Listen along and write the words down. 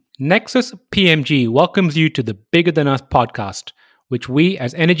Nexus PMG welcomes you to the Bigger Than Us podcast, which we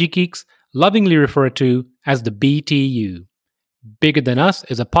as energy geeks lovingly refer to as the BTU. Bigger Than Us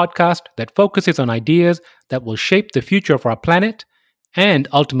is a podcast that focuses on ideas that will shape the future of our planet and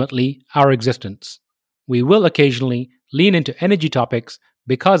ultimately our existence. We will occasionally lean into energy topics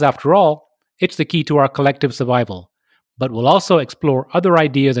because, after all, it's the key to our collective survival. But we'll also explore other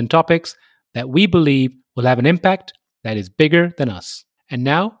ideas and topics that we believe will have an impact that is bigger than us. And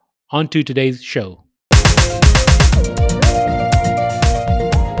now, on to today's show.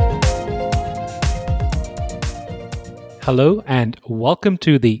 Hello, and welcome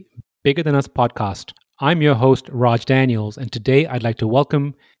to the Bigger Than Us podcast. I'm your host, Raj Daniels, and today I'd like to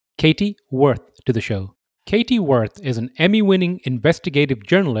welcome Katie Worth to the show. Katie Worth is an Emmy-winning investigative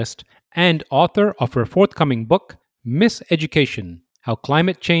journalist and author of her forthcoming book, Miseducation: How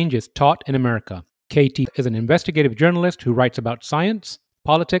Climate Change is Taught in America. Katie is an investigative journalist who writes about science,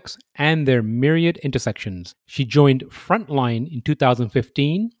 politics, and their myriad intersections. She joined Frontline in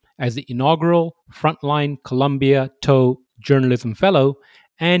 2015 as the inaugural Frontline Columbia Toe Journalism Fellow,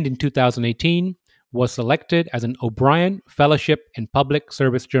 and in 2018 was selected as an O'Brien Fellowship in Public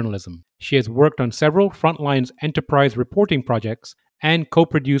Service Journalism. She has worked on several Frontline's enterprise reporting projects and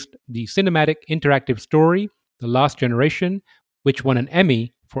co-produced the cinematic interactive story, The Last Generation, which won an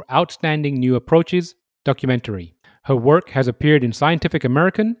Emmy for Outstanding New Approaches documentary. Her work has appeared in Scientific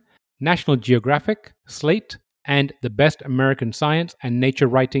American, National Geographic, Slate, and The Best American Science and Nature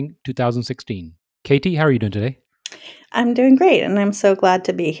Writing 2016. Katie, how are you doing today? I'm doing great, and I'm so glad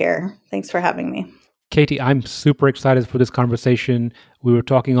to be here. Thanks for having me. Katie, I'm super excited for this conversation. We were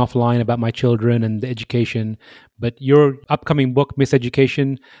talking offline about my children and the education, but your upcoming book,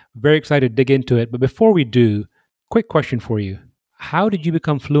 Miseducation, very excited to dig into it. But before we do, quick question for you. How did you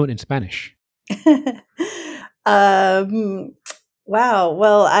become fluent in Spanish? Wow.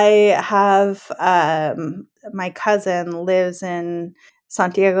 Well, I have my cousin lives in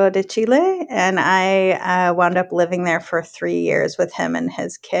Santiago de Chile, and I wound up living there for 3 years with him and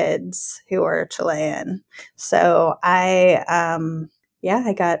his kids who are Chilean. So I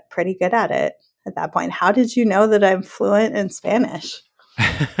got pretty good at it at that point. How did you know that I'm fluent in Spanish?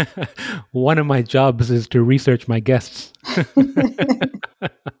 One of my jobs is to research my guests.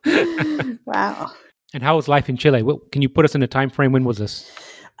 Wow. And how was life in Chile? Can you put us in a time frame? When was this?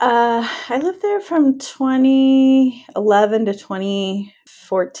 I lived there from 2011 to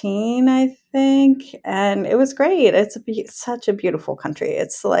 2014, I think, and it was great. It's such a beautiful country.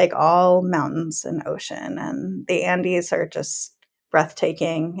 It's like all mountains and ocean, and the Andes are just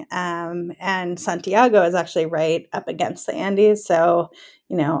breathtaking. And Santiago is actually right up against the Andes, so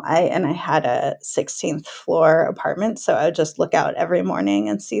I had a 16th floor apartment, so I would just look out every morning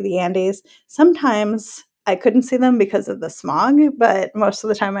and see the Andes. Sometimes I couldn't see them because of the smog, but most of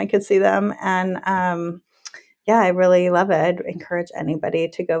the time I could see them. And I really love it. I'd encourage anybody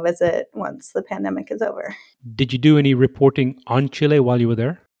to go visit once the pandemic is over. Did you do any reporting on Chile while you were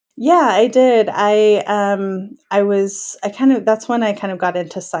there? Yeah, I did. That's when I kind of got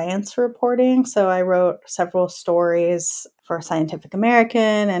into science reporting. So I wrote several stories for Scientific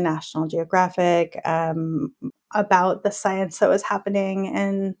American and National Geographic about the science that was happening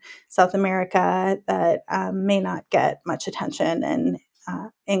in South America that may not get much attention in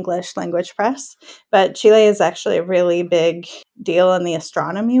English language press. But Chile is actually a really big deal in the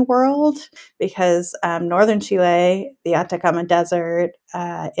astronomy world because northern Chile, the Atacama Desert,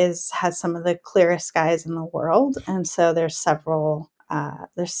 has some of the clearest skies in the world, and so there's several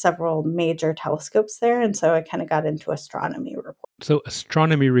major telescopes there, and so I kind of got into astronomy reporting. So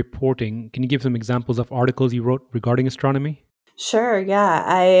astronomy reporting, can you give some examples of articles you wrote regarding astronomy? Sure,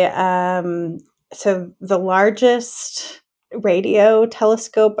 yeah. So the largest radio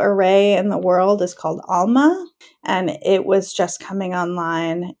telescope array in the world is called ALMA, and it was just coming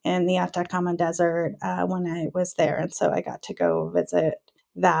online in the Atacama Desert when I was there, and so I got to go visit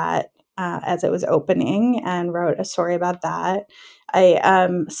that as it was opening and wrote a story about that. I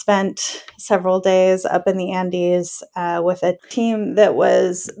spent several days up in the Andes with a team that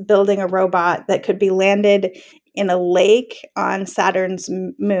was building a robot that could be landed in a lake on Saturn's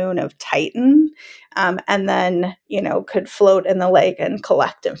moon of Titan, and then, could float in the lake and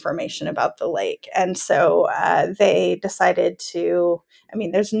collect information about the lake. And so they decided to,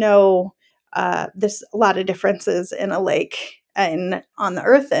 there's a lot of differences in a lake on the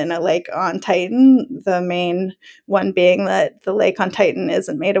Earth and a lake on Titan. The main one being that the lake on Titan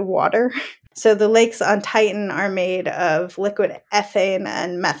isn't made of water. So the lakes on Titan are made of liquid ethane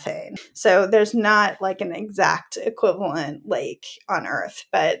and methane. So there's not like an exact equivalent lake on Earth,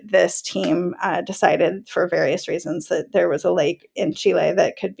 but this team decided for various reasons that there was a lake in Chile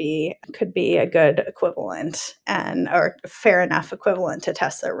that could be a good equivalent or fair enough equivalent to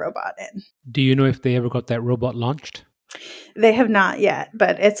test their robot in. Do you know if they ever got that robot launched? They have not yet,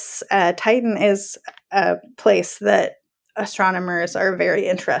 but it's Titan is a place that astronomers are very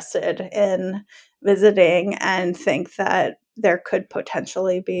interested in visiting and think that there could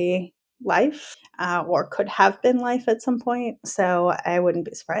potentially be life or could have been life at some point. So I wouldn't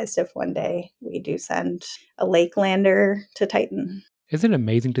be surprised if one day we do send a lake lander to Titan. Isn't it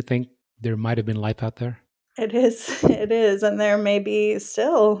amazing to think there might have been life out there? It is. It is. And there may be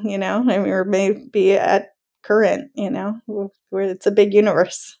still, or maybe at current, where it's a big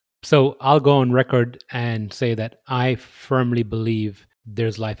universe. So I'll go on record and say that I firmly believe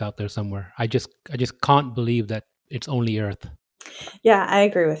there's life out there somewhere. I just can't believe that it's only Earth. Yeah, I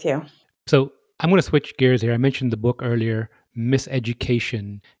agree with you. So I'm going to switch gears here. I mentioned the book earlier,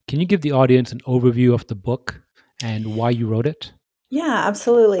 Miseducation. Can you give the audience an overview of the book and why you wrote it? Yeah,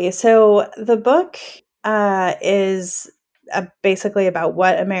 absolutely. So the book is basically about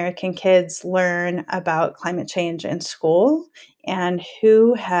what American kids learn about climate change in school and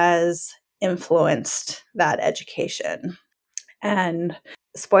who has influenced that education. And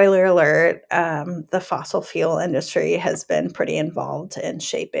spoiler alert, the fossil fuel industry has been pretty involved in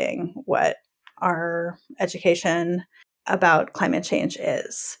shaping what our education about climate change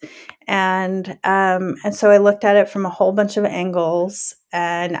is. And so I looked at it from a whole bunch of angles,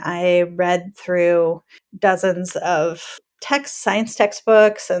 and I read through dozens of science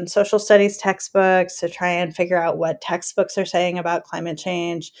textbooks and social studies textbooks to try and figure out what textbooks are saying about climate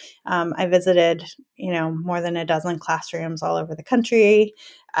change. I visited, more than a dozen classrooms all over the country.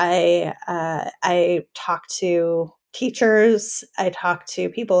 I talked to teachers. I talked to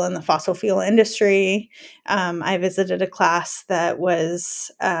people in the fossil fuel industry. I visited a class that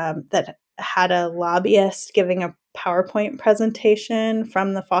was that had a lobbyist giving a PowerPoint presentation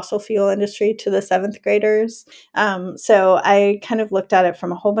from the fossil fuel industry to the seventh graders. So I kind of looked at it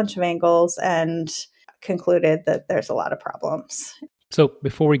from a whole bunch of angles and concluded that there's a lot of problems. So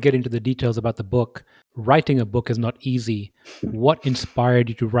before we get into the details about the book, writing a book is not easy. What inspired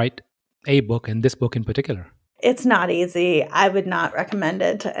you to write a book, and this book in particular? It's not easy. I would not recommend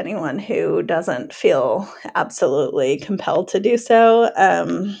it to anyone who doesn't feel absolutely compelled to do so.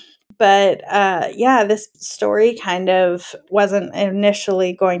 But this story kind of wasn't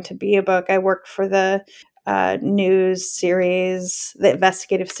initially going to be a book. I worked for the news series, the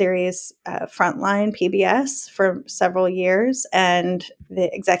investigative series Frontline PBS for several years. And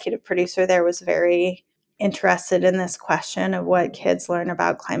the executive producer there was very interested in this question of what kids learn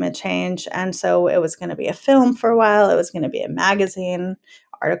about climate change. And so it was going to be a film for a while. It was going to be a magazine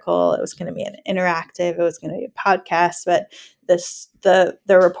article. It was going to be an interactive. It was going to be a podcast. But the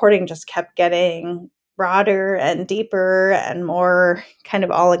reporting just kept getting broader and deeper and more kind of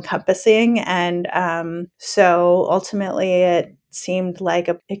all encompassing. And so ultimately it seemed like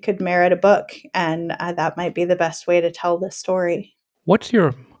it could merit a book. And that might be the best way to tell this story. What's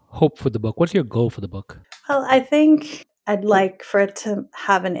your hope for the book? What's your goal for the book? Well, I think I'd like for it to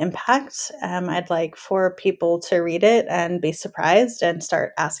have an impact. I'd like for people to read it and be surprised and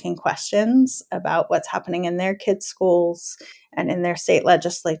start asking questions about what's happening in their kids' schools and in their state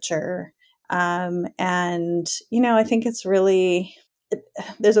legislature. I think it's really,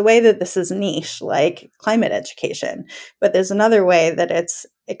 there's a way that this is niche, like climate education, but there's another way that it's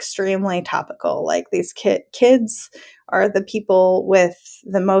extremely topical. Like these kids are the people with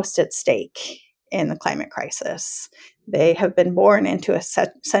the most at stake in the climate crisis. They have been born into a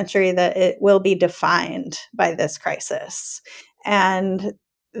century that it will be defined by this crisis. And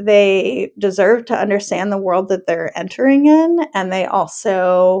they deserve to understand the world that they're entering in. And they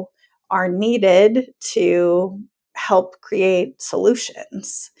also are needed to help create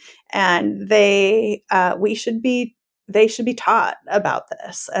solutions. And they should be taught about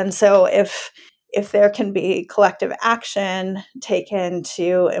this. And so if there can be collective action taken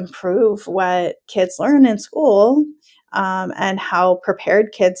to improve what kids learn in school and how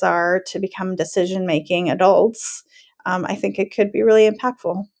prepared kids are to become decision-making adults, I think it could be really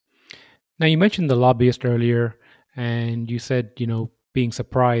impactful. Now, you mentioned the lobbyist earlier, and you said, being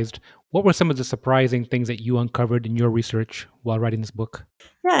surprised. What were some of the surprising things that you uncovered in your research while writing this book?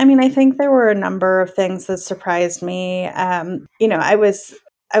 Yeah, I think there were a number of things that surprised me. I was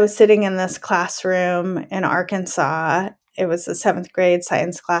sitting in this classroom in Arkansas, it was a 7th grade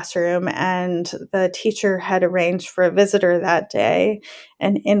science classroom, and the teacher had arranged for a visitor that day,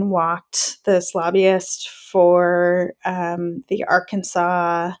 and in walked this lobbyist for the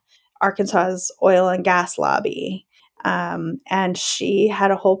Arkansas's oil and gas lobby. And she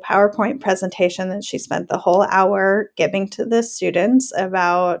had a whole PowerPoint presentation that she spent the whole hour giving to the students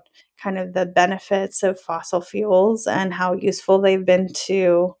about kind of the benefits of fossil fuels and how useful they've been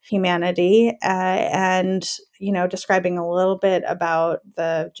to humanity, and describing a little bit about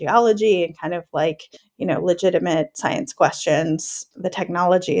the geology and kind of like legitimate science questions, the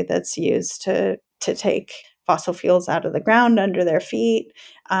technology that's used to take fossil fuels out of the ground under their feet.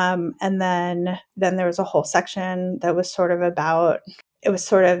 And then there was a whole section that was sort of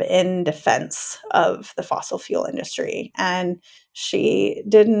in defense of the fossil fuel industry. And she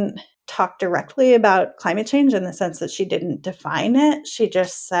didn't talk directly about climate change in the sense that she didn't define it. She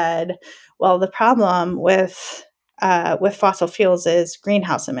just said, well, the problem with fossil fuels is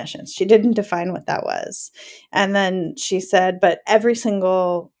greenhouse emissions. She didn't define what that was. And then she said, but every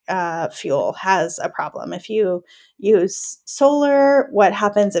single fuel has a problem. If you use solar, what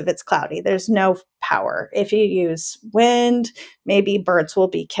happens if it's cloudy? There's no power. If you use wind, maybe birds will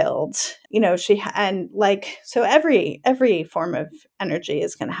be killed. So every form of energy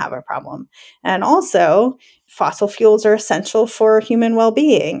is going to have a problem. And also, fossil fuels are essential for human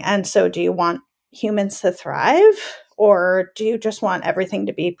well-being. And so do you want humans to thrive, or do you just want everything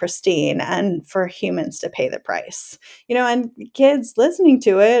to be pristine and for humans to pay the price? And kids listening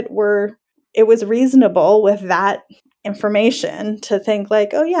to it was reasonable with that information to think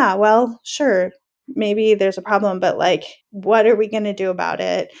like, oh yeah, well, sure, maybe there's a problem, but like, what are we going to do about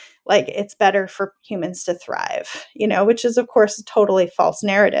it? Like, it's better for humans to thrive, which is of course a totally false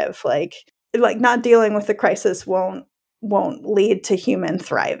narrative. Like not dealing with the crisis won't lead to human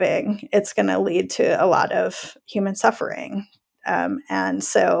thriving. It's going to lead to a lot of human suffering. And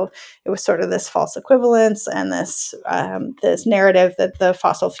so it was sort of this false equivalence and this narrative that the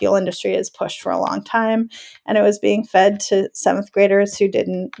fossil fuel industry has pushed for a long time. And it was being fed to 7th graders who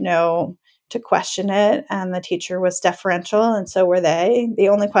didn't know to question it. And the teacher was deferential, and so were they. The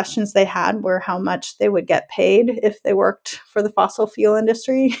only questions they had were how much they would get paid if they worked for the fossil fuel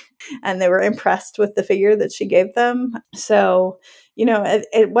industry. And they were impressed with the figure that she gave them. So,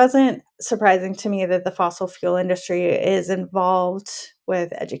 it wasn't surprising to me that the fossil fuel industry is involved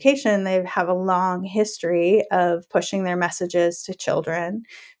with education. They have a long history of pushing their messages to children,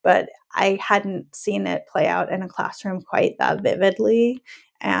 but I hadn't seen it play out in a classroom quite that vividly.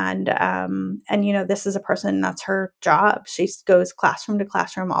 And this is a person, that's her job. She goes classroom to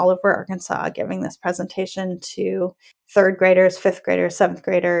classroom all over Arkansas, giving this presentation to 3rd graders, 5th graders, 7th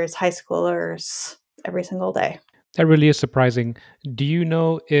graders, high schoolers every single day. That really is surprising. Do you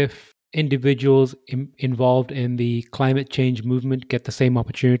know if individuals involved in the climate change movement get the same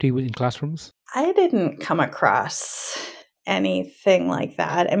opportunity in classrooms? I didn't come across anything like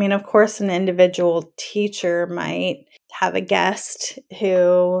that. I mean, of course, an individual teacher might have a guest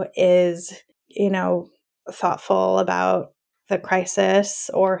who is, thoughtful about the crisis,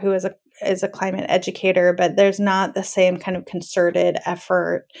 or who is a climate educator, but there's not the same kind of concerted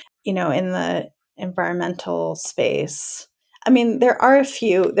effort, in the environmental space. I mean, there are a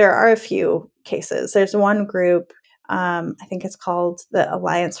few cases. There's one group, I think it's called the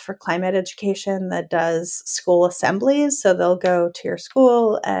Alliance for Climate Education, that does school assemblies. So they'll go to your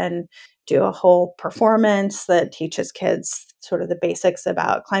school and do a whole performance that teaches kids sort of the basics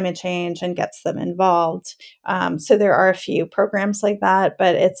about climate change and gets them involved. So there are a few programs like that,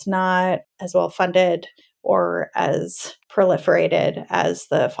 but it's not as well funded or as proliferated as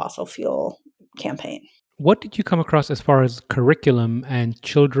the fossil fuel campaign. What did you come across as far as curriculum and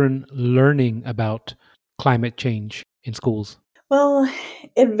children learning about climate change in schools? Well,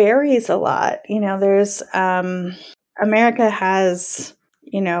 it varies a lot. There's America has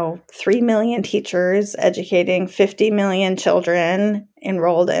 3 million teachers educating 50 million children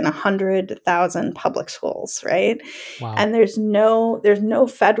enrolled in 100,000 public schools, right? Wow. And there's no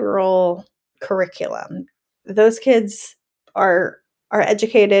federal curriculum. Those kids are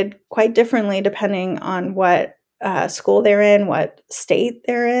educated quite differently depending on what school they're in, what state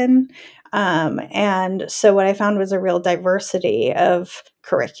they're in. And so what I found was a real diversity of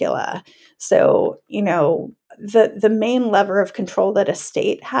curricula. So, the main lever of control that a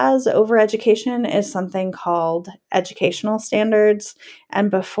state has over education is something called educational standards. And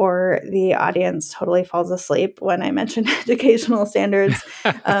before the audience totally falls asleep when I mention educational standards,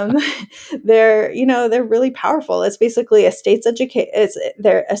 they're really powerful. It's basically a state's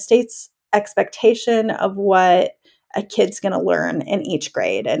a state's expectation of what a kid's going to learn in each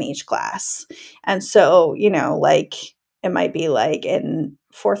grade and each class. And so, it might be like in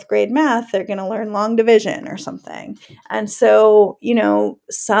fourth grade math, they're going to learn long division or something. And so,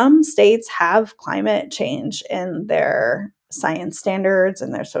 some states have climate change in their science standards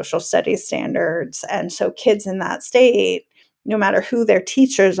and their social studies standards. And so kids in that state, no matter who their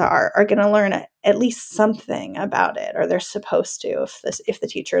teachers are going to learn at least something about it, or they're supposed to if the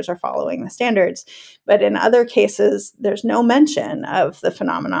teachers are following the standards. But in other cases, there's no mention of the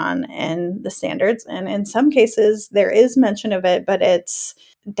phenomenon in the standards. And in some cases, there is mention of it, but it's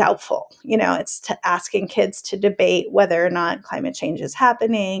doubtful. It's asking kids to debate whether or not climate change is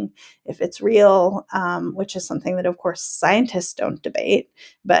happening, if it's real, which is something that, of course, scientists don't debate,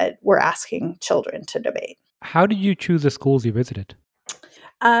 but we're asking children to debate. How did you choose the schools you visited?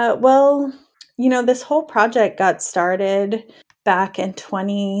 Well, this whole project got started back in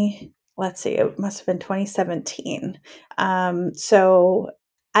it must have been 2017. So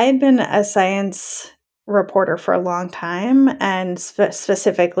I had been a science reporter for a long time and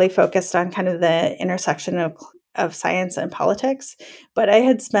specifically focused on kind of the intersection of science and politics. But I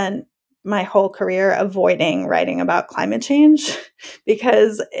had spent my whole career avoiding writing about climate change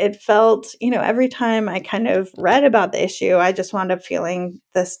because it felt, every time I kind of read about the issue, I just wound up feeling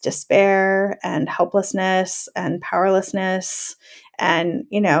this despair and helplessness and powerlessness. And,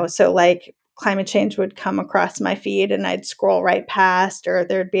 so like climate change would come across my feed and I'd scroll right past, or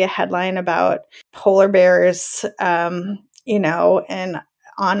there'd be a headline about polar bears, and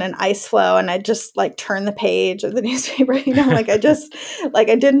on an ice floe, and I'd just like turn the page of the newspaper, I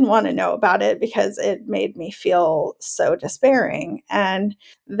didn't want to know about it because it made me feel so despairing. And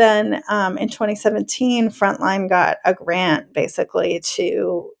then in 2017, Frontline got a grant basically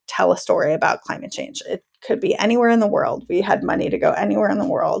to tell a story about climate change. It could be anywhere in the world. We had money to go anywhere in the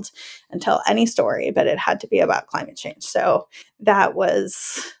world and tell any story, but it had to be about climate change. So that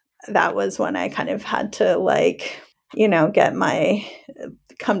was when I kind of had to get my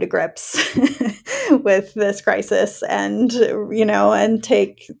come to grips with this crisis and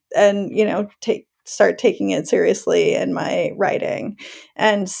start taking it seriously in my writing.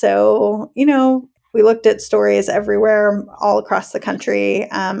 And so, we looked at stories everywhere, all across the country,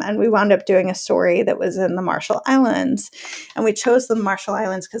 and we wound up doing a story that was in the Marshall Islands. And we chose the Marshall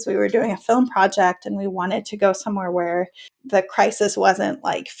Islands because we were doing a film project and we wanted to go somewhere where the crisis wasn't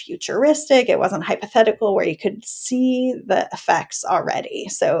like futuristic, it wasn't hypothetical, where you could see the effects already,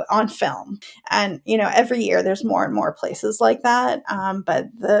 so on film. And every year there's more and more places like that, but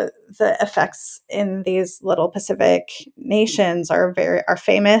the effects in these little Pacific nations are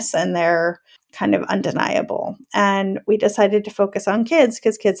famous, and they're kind of undeniable. And we decided to focus on kids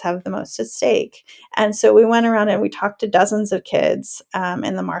because kids have the most at stake. And so we went around and we talked to dozens of kids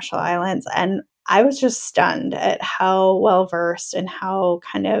in the Marshall Islands, and I was just stunned at how well-versed and how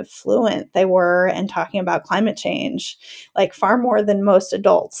kind of fluent they were in talking about climate change, like far more than most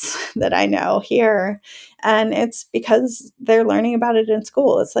adults that I know here. And it's because they're learning about it in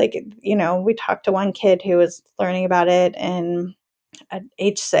school. It's like, we talked to one kid who was learning about it at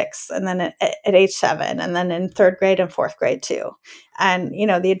age 6, and then at age 7, and then in third grade and fourth grade too. And,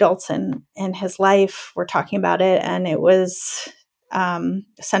 the adults in his life were talking about it, and it was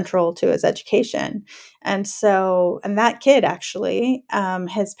central to his education. And that kid actually,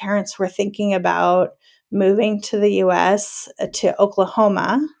 his parents were thinking about moving to the US to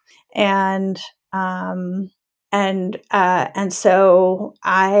Oklahoma. And so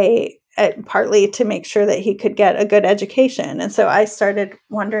I, partly to make sure that he could get a good education. And so I started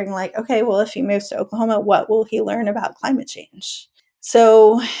wondering, okay, well, if he moves to Oklahoma, what will he learn about climate change?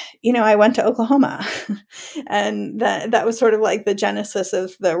 So, I went to Oklahoma and that was sort of like the genesis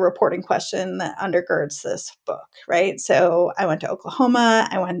of the reporting question that undergirds this book, right? So I went to Oklahoma,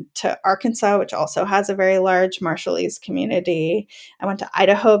 I went to Arkansas, which also has a very large Marshallese community. I went to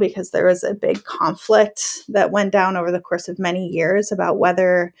Idaho because there was a big conflict that went down over the course of many years about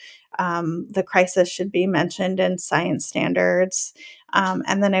whether the crisis should be mentioned in science standards.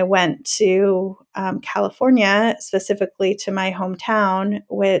 And then I went to California, specifically to my hometown,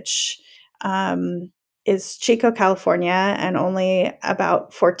 which is Chico, California, and only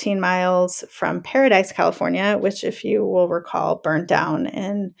about 14 miles from Paradise, California, which, if you will recall, burned down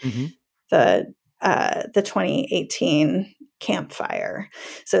in the 2018 Camp Fire.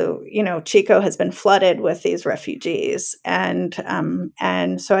 So, Chico has been flooded with these refugees. And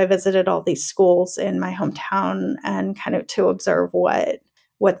so I visited all these schools in my hometown and kind of to observe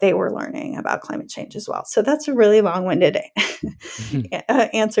what they were learning about climate change as well. So that's a really long-winded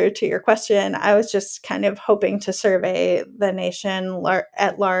answer to your question. I was just kind of hoping to survey the nation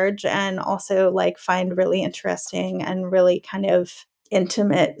at large and also find really interesting and really kind of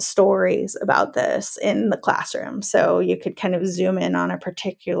intimate stories about this in the classroom. So you could kind of zoom in on a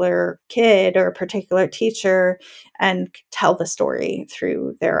particular kid or a particular teacher and tell the story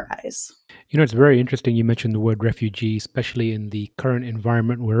through their eyes. It's very interesting you mentioned the word refugee, especially in the current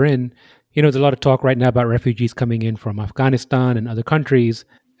environment we're in. There's a lot of talk right now about refugees coming in from Afghanistan and other countries.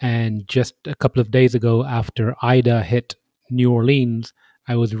 And just a couple of days ago, after Ida hit New Orleans,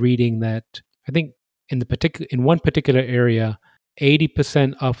 I was reading that I think in one particular area,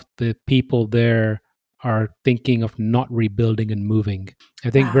 80% of the people there are thinking of not rebuilding and moving. I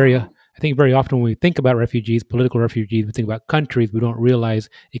think very often when we think about refugees, political refugees, we think about countries. We don't realize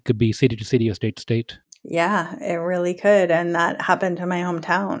it could be city to city or state to state. Yeah, it really could. And that happened to my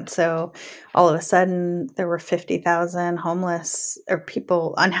hometown. So all of a sudden there were 50,000 homeless or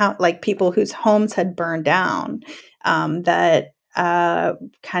people like people whose homes had burned down, that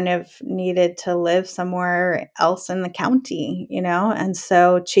kind of needed to live somewhere else in the county, And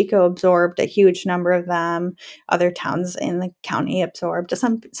so Chico absorbed a huge number of them. Other towns in the county absorbed.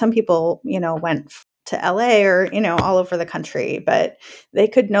 Some people, went to LA or, all over the country, but they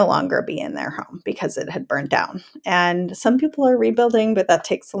could no longer be in their home because it had burned down. And some people are rebuilding, but that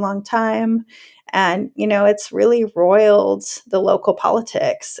takes a long time. And, it's really roiled the local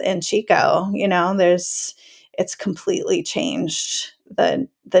politics in Chico. It's completely changed the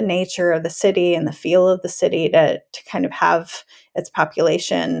nature of the city and the feel of the city to kind of have its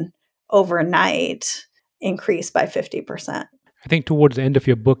population overnight increase by 50%. I think towards the end of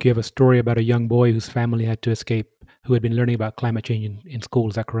your book, you have a story about a young boy whose family had to escape, who had been learning about climate change in school.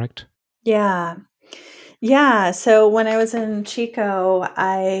 Is that correct? Yeah. Yeah. So when I was in Chico,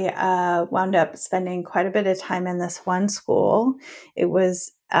 I wound up spending quite a bit of time in this one school. It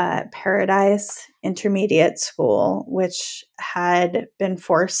was Paradise Intermediate School, which had been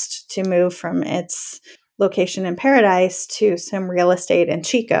forced to move from its location in Paradise to some real estate in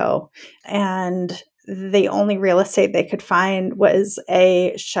Chico. And the only real estate they could find was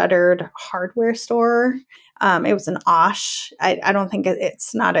a shuttered hardware store. It was an Osh. I don't think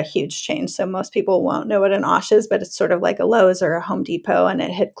it's not a huge chain, so most people won't know what an Osh is, but it's sort of like a Lowe's or a Home Depot, and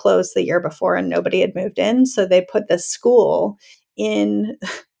it had closed the year before and nobody had moved in. So they put this school in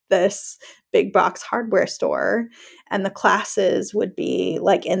this big box hardware store, and the classes would be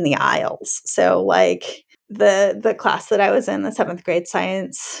like in the aisles. So like the class that I was in, the 7th grade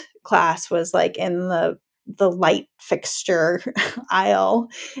science class, was like in the light fixture aisle,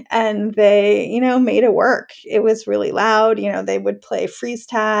 and they made it work. It was really loud. They would play freeze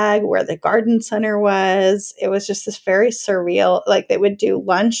tag where the garden center was. It was just this very surreal, like they would do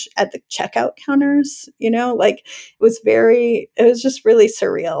lunch at the checkout counters, like it was just really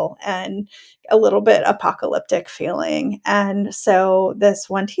surreal and a little bit apocalyptic feeling. And so this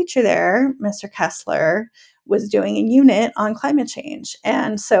one teacher there, Mr. Kessler, was doing a unit on climate change.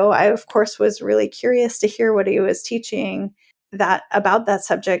 And so I, of course, was really curious to hear what he was teaching about that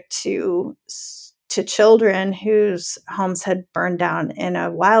subject to children whose homes had burned down in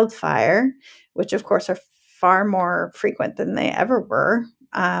a wildfire, which of course are far more frequent than they ever were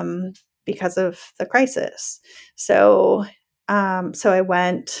because of the crisis. So I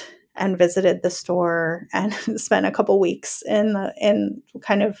went and visited the store and spent a couple weeks in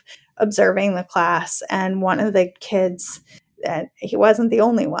kind of observing the class. And one of the kids, he wasn't the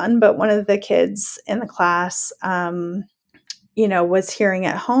only one, but one of the kids in the class, was hearing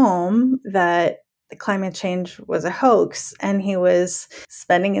at home that the climate change was a hoax. And he was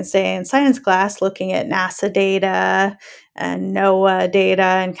spending his day in science class looking at NASA data and NOAA data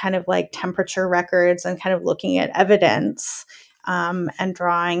and kind of like temperature records and kind of looking at evidence and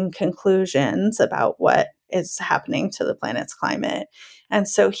drawing conclusions about what is happening to the planet's climate. And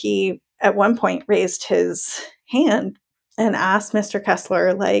so he, at one point, raised his hand and asked Mr.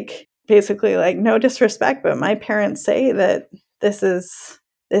 Kessler, basically, no disrespect, but my parents say that this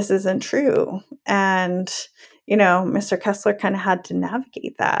isn't true. And, Mr. Kessler kind of had to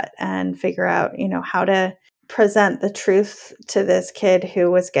navigate that and figure out, how to present the truth to this kid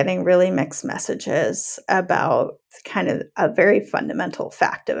who was getting really mixed messages about kind of a very fundamental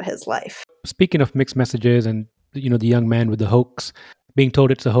fact of his life. Speaking of mixed messages and, the young man with the hoax, being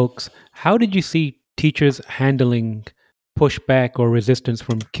told it's a hoax, how did you see teachers handling pushback or resistance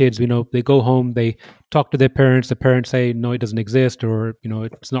from kids? They go home, they talk to their parents, the parents say, no, it doesn't exist, or,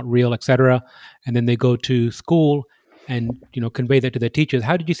 it's not real, etc. And then they go to school and, convey that to their teachers.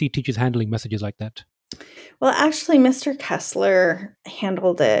 How did you see teachers handling messages like that? Well, actually, Mr. Kessler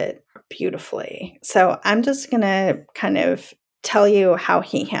handled it beautifully. So I'm just going to kind of tell you how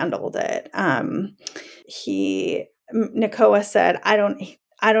he handled it. Nakoa said, I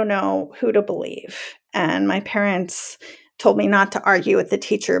don't know who to believe. And my parents told me not to argue with the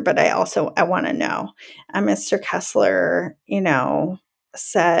teacher, but I want to know. And Mr. Kessler,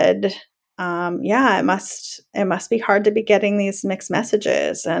 said, yeah, it must be hard to be getting these mixed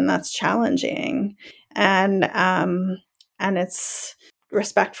messages, and that's challenging. And it's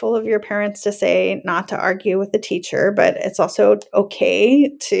respectful of your parents to say not to argue with the teacher, but it's also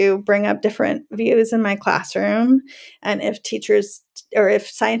okay to bring up different views in my classroom. And if teachers or if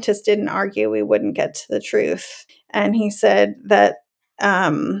scientists didn't argue, we wouldn't get to the truth. And he said that,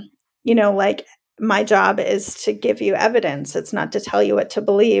 like, my job is to give you evidence. It's not to tell you what to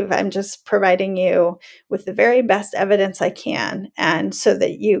believe. I'm just providing you with the very best evidence I can, and so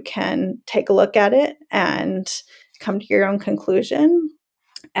that you can take a look at it and come to your own conclusion.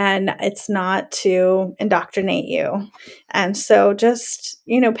 And it's not to indoctrinate you. And so just,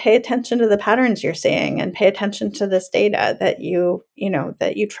 pay attention to the patterns you're seeing, and pay attention to this data that you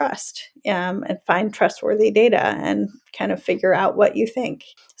trust, and find trustworthy data and kind of figure out what you think.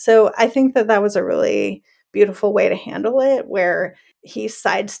 So I think that was a really beautiful way to handle it, where he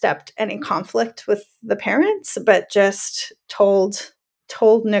sidestepped any conflict with the parents, but just told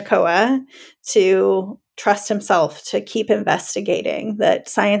Nakoa to trust himself, to keep investigating, that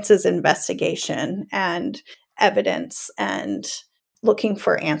science is investigation and evidence and looking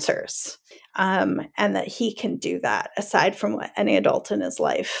for answers, and that he can do that aside from what any adult in his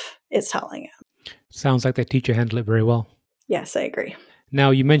life is telling him. Sounds like that teacher handled it very well. Yes, I agree. Now,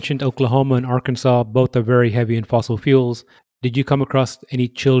 you mentioned Oklahoma and Arkansas, both are very heavy in fossil fuels. Did you come across any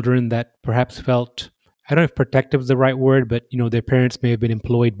children that perhaps felt, I don't know if protective is the right word, but their parents may have been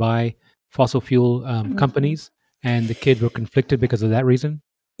employed by fossil fuel companies, and the kids were conflicted because of that reason?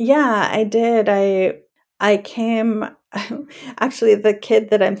 Yeah, I did. I came, actually, the kid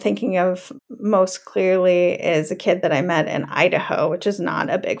that I'm thinking of most clearly is a kid that I met in Idaho, which is not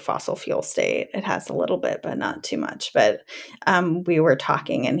a big fossil fuel state. It has a little bit, but not too much. But we were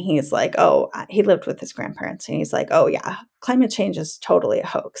talking, and he's like, he lived with his grandparents, and he's like, oh yeah, climate change is totally a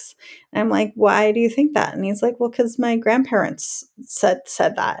hoax. And I'm like, why do you think that? And he's like, well, because my grandparents said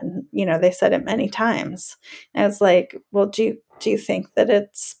that, and they said it many times. And I was like, well, do you think that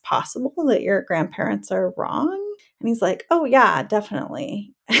it's possible that your grandparents are wrong? And he's like, oh yeah,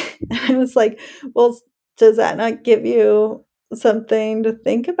 definitely. And I was like, well, does that not give you something to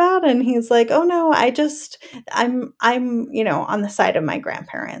think about? And he's like, oh no, I'm on the side of my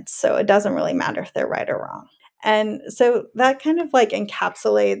grandparents, so it doesn't really matter if they're right or wrong. And so that kind of like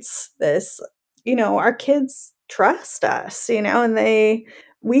encapsulates this, our kids trust us, and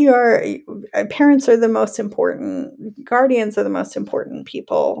parents are the most important, guardians are the most important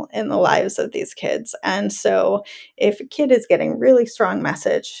people in the lives of these kids. And so if a kid is getting really strong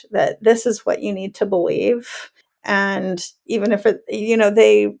message that this is what you need to believe, and even if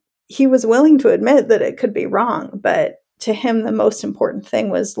he was willing to admit that it could be wrong, but to him, the most important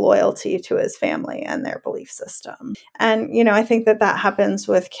thing was loyalty to his family and their belief system. And, I think that happens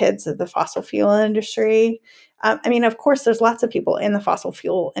with kids of the fossil fuel industry. Of course, there's lots of people in the fossil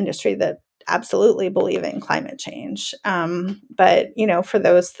fuel industry that absolutely believe in climate change. But, for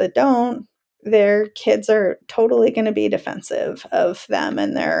those that don't, their kids are totally going to be defensive of them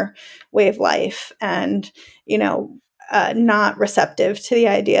and their way of life, and, not receptive to the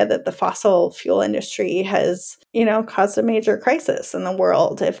idea that the fossil fuel industry has, caused a major crisis in the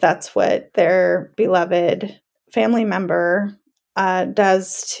world, if that's what their beloved family member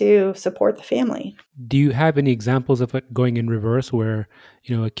does to support the family. Do you have any examples of it going in reverse, where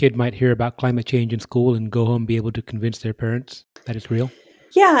a kid might hear about climate change in school and go home and be able to convince their parents that it's real?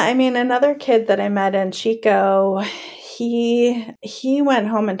 Yeah, another kid that I met in Chico, he went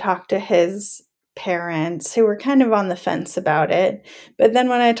home and talked to his parents, who were kind of on the fence about it. But then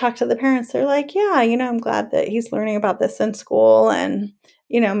when I talked to the parents, they're like, yeah, I'm glad that he's learning about this in school, and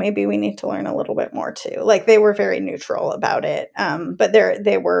maybe we need to learn a little bit more too. Like, they were very neutral about it, but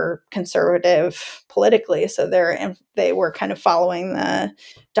they were conservative politically, so they were kind of following the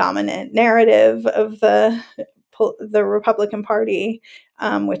dominant narrative of the Republican Party,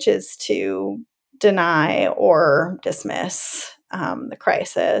 which is to deny or dismiss the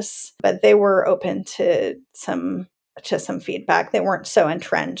crisis. But they were open to some feedback. They weren't so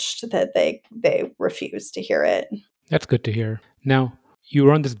entrenched that they refused to hear it. That's good to hear. Now, you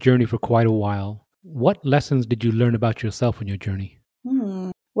were on this journey for quite a while. What lessons did you learn about yourself on your journey?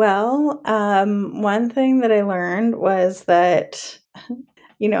 Well, one thing that I learned was that,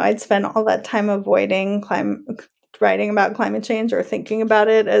 I'd spent all that time avoiding writing about climate change or thinking about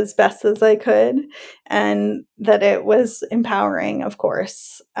it as best as I could, and that it was empowering, of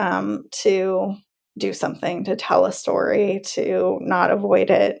course, to do something, to tell a story, to not avoid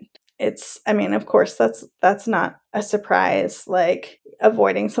it. I mean, of course, that's not a surprise. Like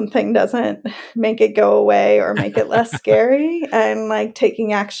avoiding something doesn't make it go away or make it less scary. And like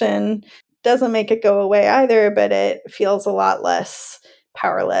taking action doesn't make it go away either, but it feels a lot less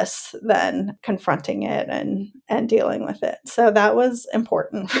powerless than confronting it and dealing with it. So that was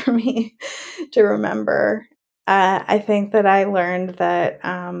important for me to remember. I think that I learned that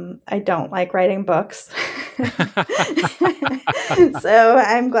I don't like writing books. So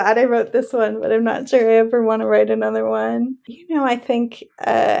I'm glad I wrote this one, but I'm not sure I ever want to write another one. I think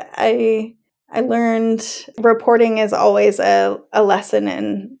I learned reporting is always a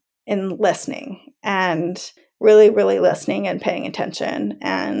lesson in listening and really, really listening and paying attention.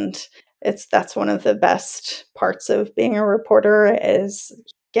 And that's one of the best parts of being a reporter is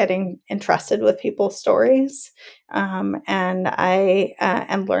getting entrusted with people's stories. And I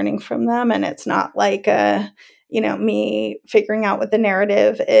am learning from them. And it's not like, me figuring out what the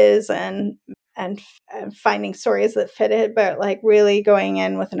narrative is and finding stories that fit it, but like really going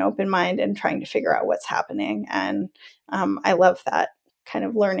in with an open mind and trying to figure out what's happening. And I love that kind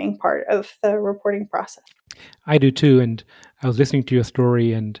of learning part of the reporting process. I do too. And I was listening to your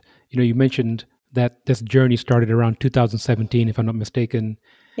story, and you mentioned that this journey started around 2017, if I'm not mistaken.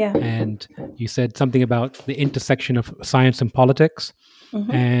 Yeah. And you said something about the intersection of science and politics.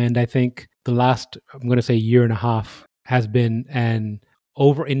 Mm-hmm. And I think the last, I'm going to say, year and a half has been an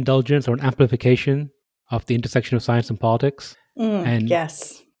overindulgence or an amplification of the intersection of science and politics. And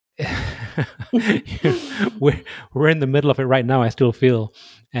yes. we're in the middle of it right now, I still feel.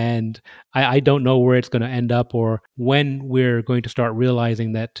 And I don't know where it's going to end up or when we're going to start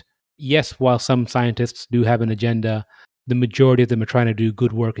realizing that, yes, while some scientists do have an agenda, the majority of them are trying to do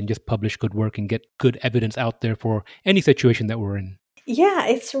good work and just publish good work and get good evidence out there for any situation that we're in. Yeah,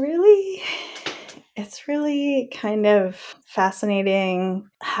 it's really kind of fascinating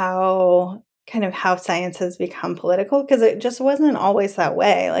how science has become political, because it just wasn't always that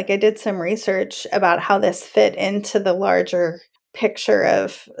way. Like I did some research about how this fit into the larger picture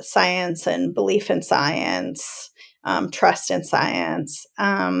of science and belief in science, trust in science.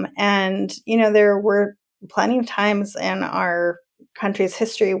 And, there were plenty of times in our country's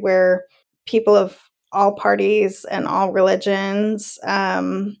history where people of all parties and all religions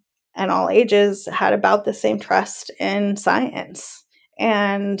and all ages had about the same trust in science.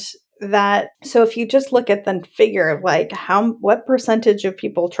 And so if you just look at the figure of like what percentage of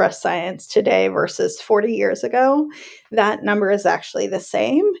people trust science today versus 40 years ago, that number is actually the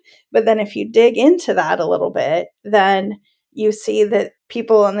same. But then if you dig into that a little bit, then you see that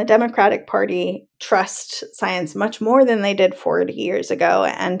people in the Democratic Party trust science much more than they did 40 years ago.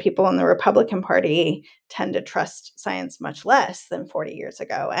 And people in the Republican Party tend to trust science much less than 40 years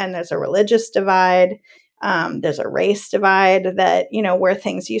ago. And there's a religious divide. There's a race divide that, where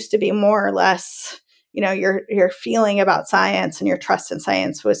things used to be more or less, your feeling about science and your trust in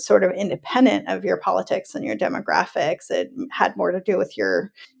science was sort of independent of your politics and your demographics. It had more to do with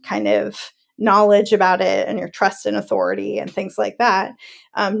your kind of knowledge about it and your trust in authority and things like that.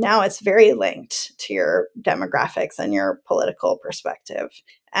 Now it's very linked to your demographics and your political perspective.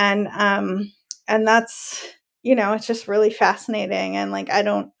 And that's, it's just really fascinating. And like, I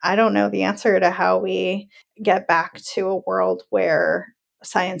don't know the answer to how we get back to a world where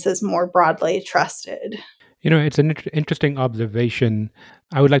science is more broadly trusted. It's an interesting observation.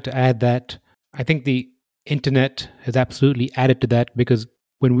 I would like to add that I think the internet has absolutely added to that, because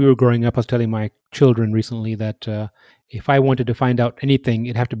when we were growing up, I was telling my children recently that if I wanted to find out anything,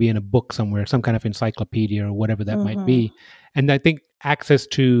 it'd have to be in a book somewhere, some kind of encyclopedia or whatever that might be. And I think access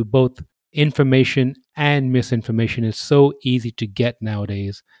to both information and misinformation is so easy to get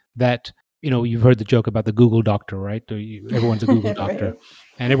nowadays that, you've heard the joke about the Google doctor, right? Everyone's a Google doctor. Right.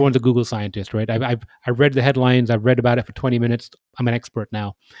 And everyone's a Google scientist, right? I've read the headlines. I've read about it for 20 minutes. I'm an expert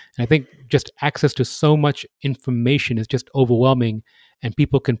now. And I think just access to so much information is just overwhelming, and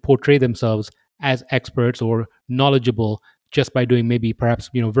people can portray themselves as experts or knowledgeable just by doing maybe perhaps,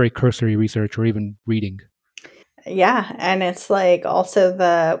 very cursory research or even reading. Yeah. And it's like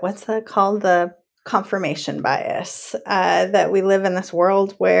also what's that called? The confirmation bias, that we live in this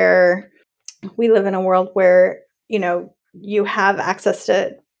world where you have access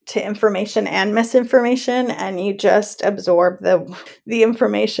to information and misinformation, and you just absorb the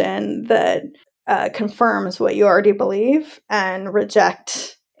information that confirms what you already believe and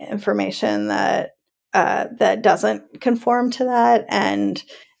reject information that doesn't conform to that. And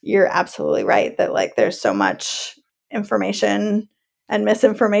you're absolutely right that like there's so much information and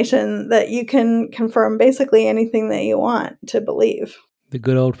misinformation that you can confirm basically anything that you want to believe. The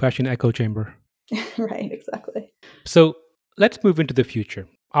good old-fashioned echo chamber. Right, exactly. So let's move into the future.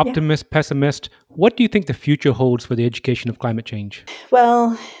 Yeah. Optimist, pessimist. What do you think the future holds for the education of climate change?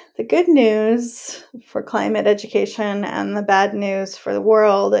 Well, the good news for climate education and the bad news for the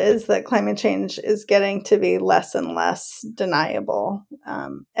world is that climate change is getting to be less and less deniable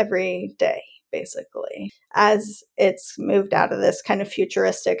every day, basically, as it's moved out of this kind of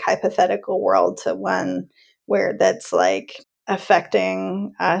futuristic, hypothetical world to one where that's like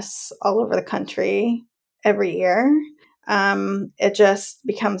affecting us all over the country every year. It just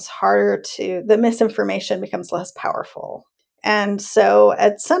becomes harder the misinformation becomes less powerful. And so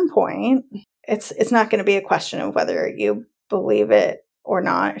at some point, it's not going to be a question of whether you believe it or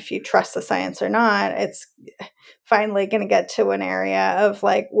not, if you trust the science or not. It's finally going to get to an area of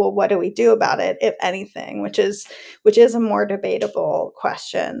like, well, what do we do about it, if anything, which is a more debatable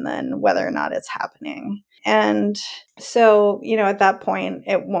question than whether or not it's happening. And so, at that point,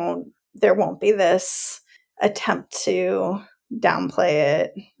 there won't be this attempt to downplay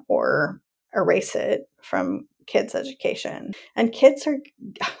it or erase it from kids' education. And kids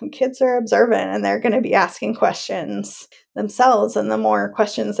are observant, and they're going to be asking questions themselves. And the more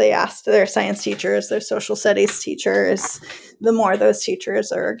questions they ask to their science teachers, their social studies teachers, the more those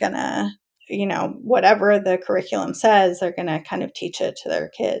teachers are going to, whatever the curriculum says, they're going to kind of teach it to their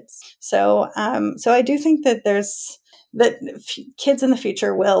kids. So I do think that kids in the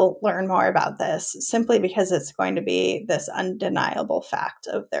future will learn more about this simply because it's going to be this undeniable fact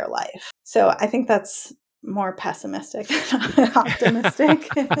of their life. So I think that's more pessimistic than optimistic.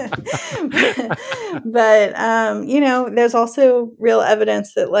 But there's also real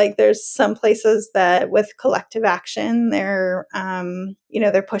evidence that like there's some places that with collective action, they're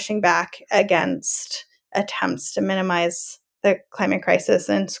pushing back against attempts to minimize the climate crisis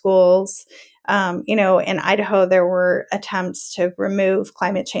in schools. In Idaho, there were attempts to remove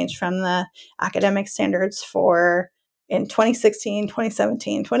climate change from the academic standards in 2016,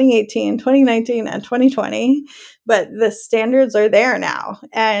 2017, 2018, 2019, and 2020. But the standards are there now.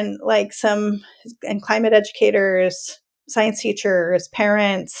 And climate educators, science teachers,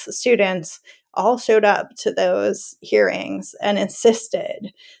 parents, students all showed up to those hearings and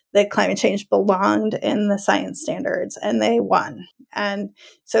insisted that climate change belonged in the science standards, and they won. And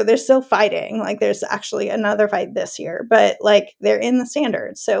so they're still fighting. Like there's actually another fight this year, but like they're in the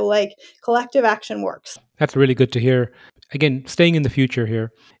standards. So like collective action works. That's really good to hear. Again, staying in the future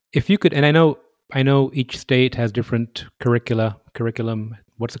here. If you could, and I know each state has different curriculum.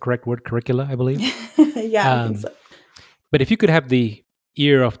 What's the correct word? Curricula, I believe. Yeah, I think so. But if you could have the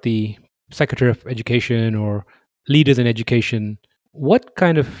ear of the Secretary of Education or leaders in education, what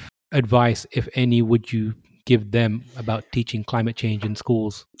kind of advice, if any, would you give them about teaching climate change in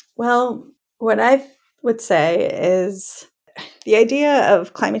schools? Well, what I would say is the idea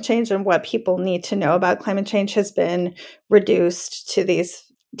of climate change and what people need to know about climate change has been reduced to these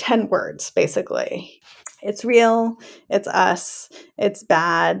 10 words, basically. It's real, it's us, it's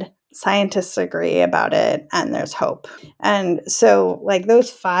bad, scientists agree about it, and there's hope. And so, like those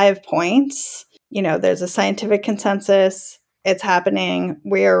 5 points, there's a scientific consensus, it's happening,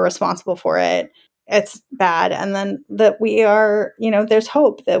 we are responsible for it, it's bad, and then that we are, there's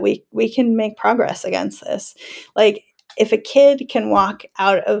hope that we can make progress against this. Like, if a kid can walk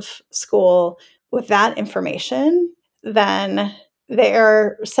out of school with that information, then they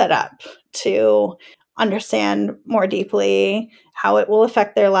are set up to understand more deeply how it will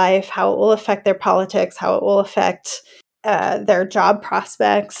affect their life, how it will affect their politics, how it will affect their job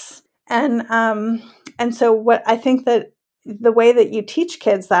prospects. And so what I think that the way that you teach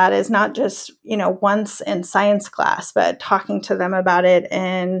kids that is not just, once in science class, but talking to them about it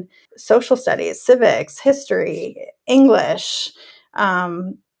in social studies, civics, history, English.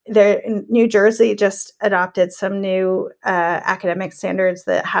 New Jersey just adopted some new academic standards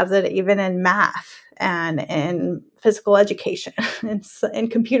that has it even in math and in physical education and in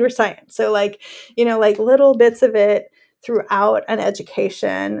computer science. So like little bits of it throughout an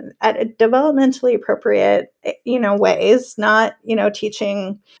education at developmentally appropriate, ways, not,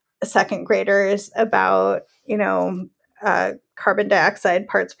 teaching second graders about, carbon dioxide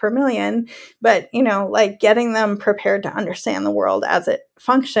parts per million, but, getting them prepared to understand the world as it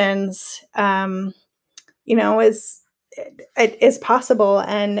functions, is possible,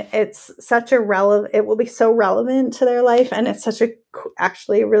 and it's such it will be so relevant to their life, and it's such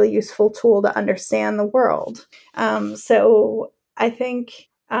actually a really useful tool to understand the world. So I think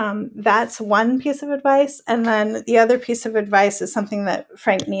that's one piece of advice. And then the other piece of advice is something that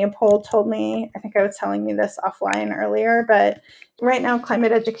Frank Neopold told me. I think I was telling you this offline earlier, but right now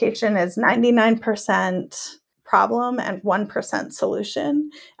climate education is 99% problem and 1% solution.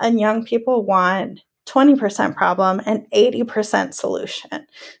 And young people want 20% problem and 80% solution.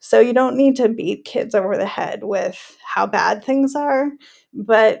 So you don't need to beat kids over the head with how bad things are,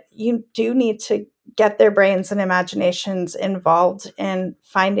 but you do need to get their brains and imaginations involved in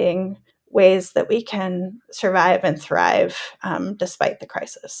finding ways that we can survive and thrive despite the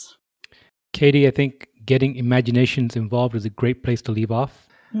crisis. Katie, I think getting imaginations involved is a great place to leave off.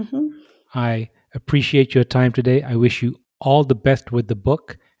 Mm-hmm. I appreciate your time today. I wish you all the best with the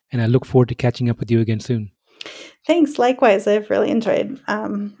book, and I look forward to catching up with you again soon. Thanks. Likewise, I've really enjoyed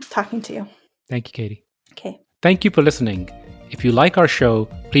talking to you. Thank you, Katie. Okay. Thank you for listening. If you like our show,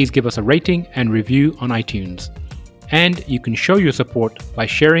 please give us a rating and review on iTunes. And you can show your support by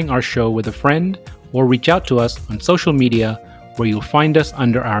sharing our show with a friend or reach out to us on social media, where you'll find us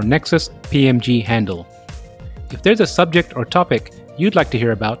under our Nexus PMG handle. If there's a subject or topic you'd like to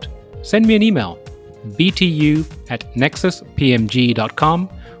hear about, send me an email, btu@nexuspmg.com,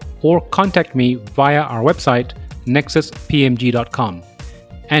 or contact me via our website, nexuspmg.com.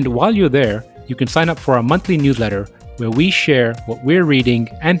 And while you're there, you can sign up for our monthly newsletter, where we share what we're reading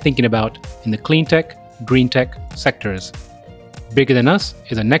and thinking about in the clean tech, green tech sectors. Bigger Than Us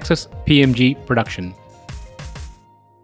is a Nexus PMG production.